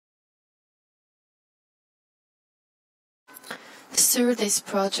Through this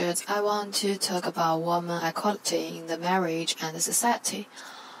project, I want to talk about women equality in the marriage and the society,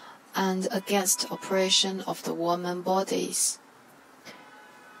 and against oppression of the women bodies.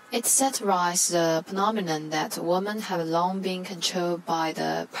 It satirizes the phenomenon that women have long been controlled by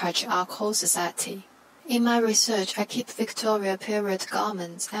the patriarchal society. In my research, I keep Victoria period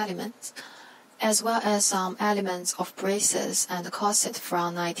garment elements, as well as some elements of braces and corset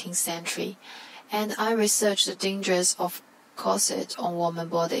from 19th century, and I researched the dangers of corset on women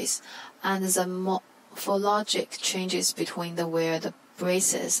bodies and the morphologic changes between the wear the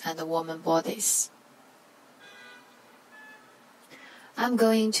braces and the woman bodies. I'm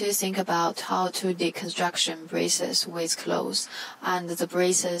going to think about how to deconstruct braces with clothes, and the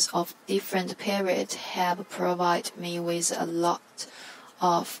braces of different periods have provided me with a lot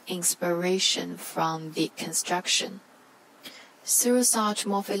of inspiration from deconstruction. Through such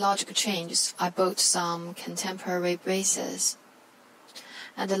morphological changes, I bought some contemporary braces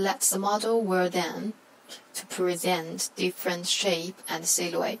and let the model wear them to present different shape and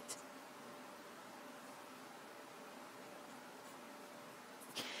silhouette.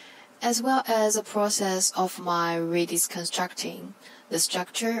 As well as the process of my reconstructing the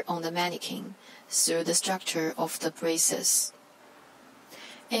structure on the mannequin through the structure of the braces.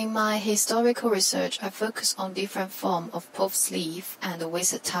 In my historical research, I focus on different forms of puff sleeve and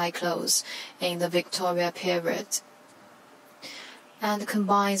waist-tie clothes in the Victoria period, and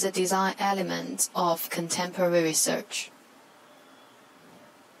combine the design elements of contemporary research.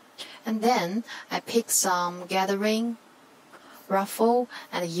 And then I pick some gathering, ruffle,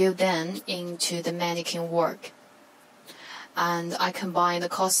 and use them into the mannequin work. And I combine the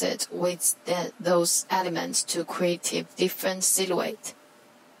corset with those elements to create a different silhouette.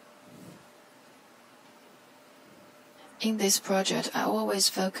 In this project, I always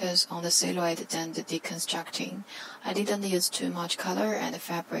focus on the silhouette and the deconstructing. I didn't use too much color and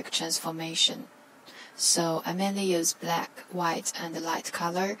fabric transformation. So I mainly use black, white, and light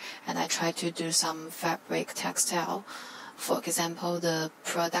color, and I try to do some fabric textile. For example, the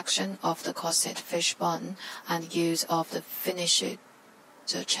production of the corset fishbone and use of the finished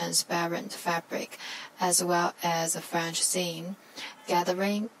transparent fabric, as well as a French seam,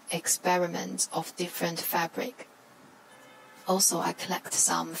 gathering experiments of different fabric. Also, I collect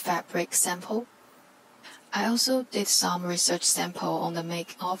some fabric sample. I also did some research sample on the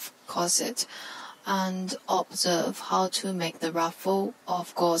make of corset and observe how to make the ruffle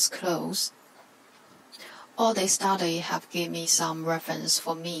of gauze clothes. All this study have given me some reference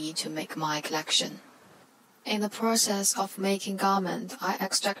for me to make my collection. In the process of making garment, I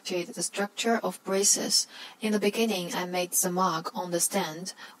extracted the structure of braces. In the beginning, I made the mark on the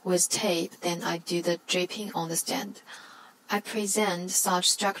stand with tape, then I do the draping on the stand. I present such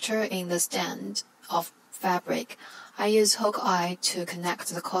structure in the stand of fabric. I use hook eye to connect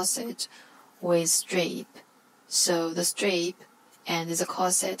the corset with strip, so the strip and the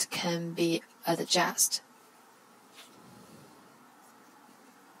corset can be adjusted.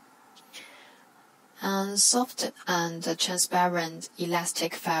 And soft and transparent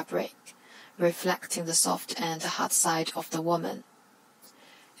elastic fabric, reflecting the soft and hard side of the woman.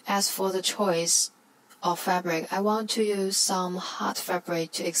 As for the choice of fabric, I want to use some hard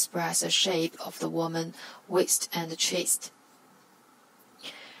fabric to express the shape of the woman waist and chest.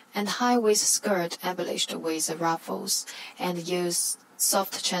 And high waist skirt embellished with ruffles, and use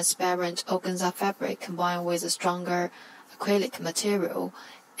soft transparent organza fabric combined with a stronger acrylic material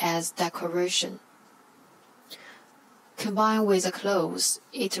as decoration. Combined with the clothes,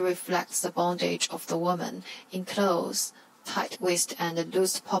 it reflects the bondage of the woman in clothes, tight waist and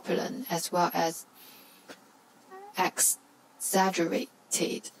loose poplin, as well as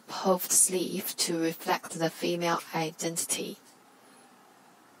exaggerated puffed sleeve to reflect the female identity.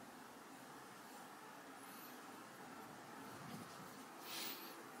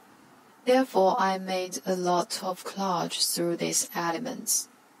 Therefore, I made a lot of collage through these elements.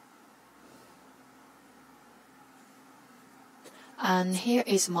 And here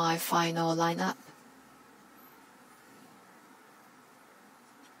is my final lineup.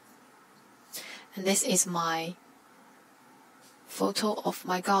 And this is my photo of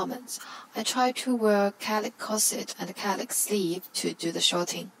my garments. I try to wear calic corset and calic sleeve to do the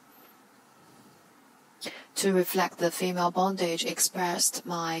shorting. To reflect the female bondage expressed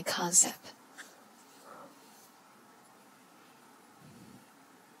my concept.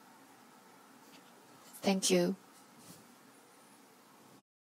 Thank you.